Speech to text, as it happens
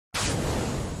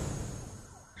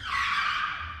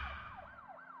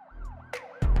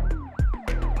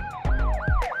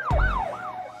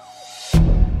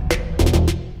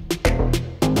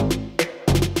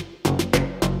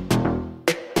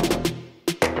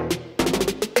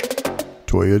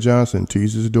Toya Johnson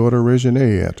teases daughter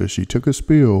Reginae after she took a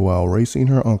spill while racing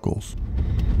her uncles.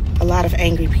 A lot of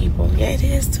angry people. Yeah, it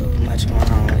is too much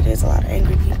going on. It is a lot of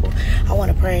angry people. I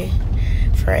want to pray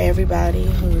for everybody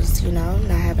who's, not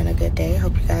having a good day.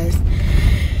 Hope you guys,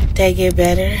 they get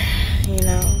better,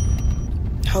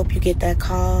 Hope you get that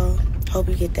call. Hope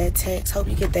you get that text. Hope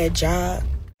you get that job.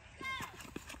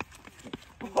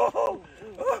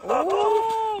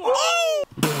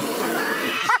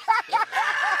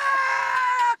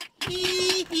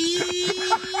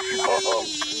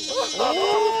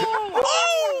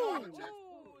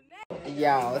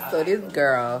 Y'all, so this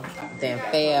girl then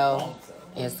fell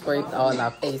and scraped all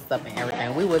our face up and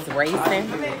everything. We was racing.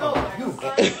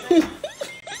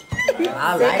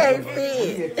 I like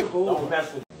it.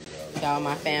 Y'all,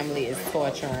 my family is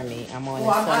torturing me. I'm on this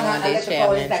 21-day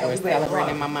challenge. We're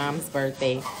celebrating my mom's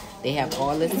birthday. They have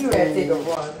all this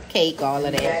food, cake, all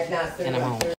of that, and I'm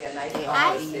home. They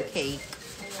all eat cake,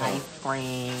 ice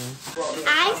cream,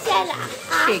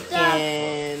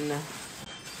 chicken,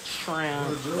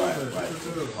 shrimp,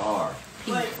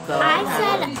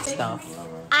 pizza, stuff.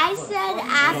 I said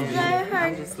after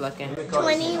her Just looking.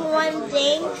 21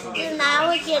 days, then I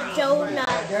would get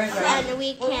donuts and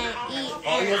we can eat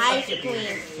and ice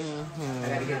cream.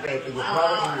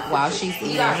 While she's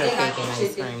eating her cake and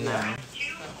ice cream now.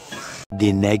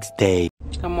 The next day.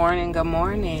 Good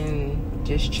morning.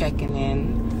 Just checking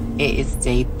in. It is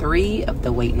day 3 of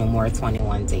the Wait No More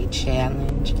 21-day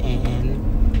challenge,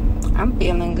 and I'm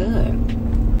feeling good.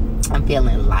 I'm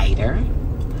feeling lighter.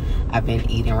 I've been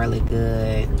eating really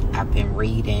good. I've been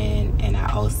reading, and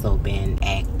I also been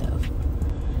active.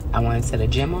 I went to the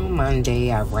gym on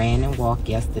Monday. I ran and walked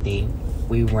yesterday.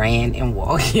 We ran and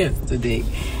walked yesterday.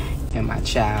 And my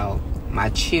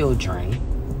children,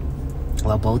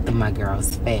 well, both of my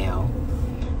girls fell,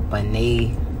 but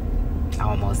Nay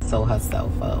almost tore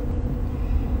herself up.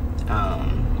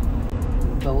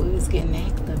 But we was getting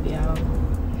active, y'all.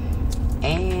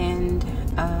 And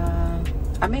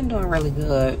I've been doing really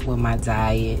good with my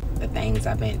diet, the things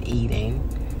I've been eating.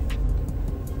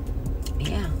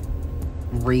 Yeah.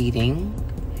 Reading.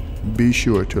 Be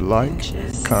sure to like,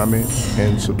 comment,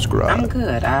 and subscribe. I'm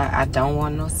good. I don't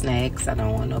want no snacks. I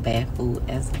don't want no bad food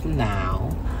as of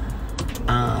now.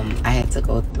 I had to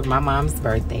go through my mom's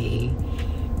birthday.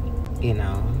 They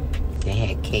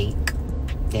had cake.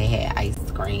 They had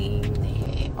ice cream. They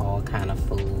had all kind of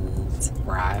foods,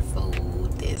 fried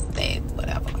food, this, that,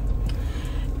 whatever.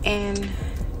 And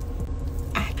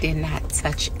I did not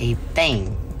touch a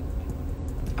thing.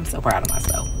 I'm so proud of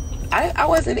myself. I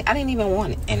didn't even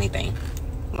want anything.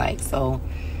 So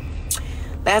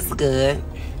that's good.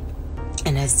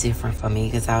 And that's different for me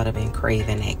because I would have been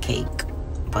craving that cake.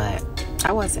 But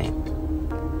I wasn't.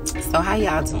 So how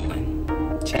y'all doing?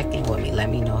 Check in with me. Let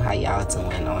me know how y'all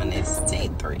doing on this day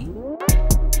 3.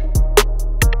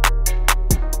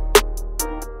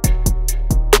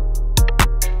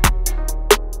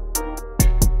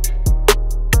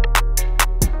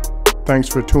 Thanks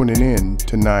for tuning in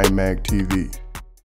to 9 Mag TV.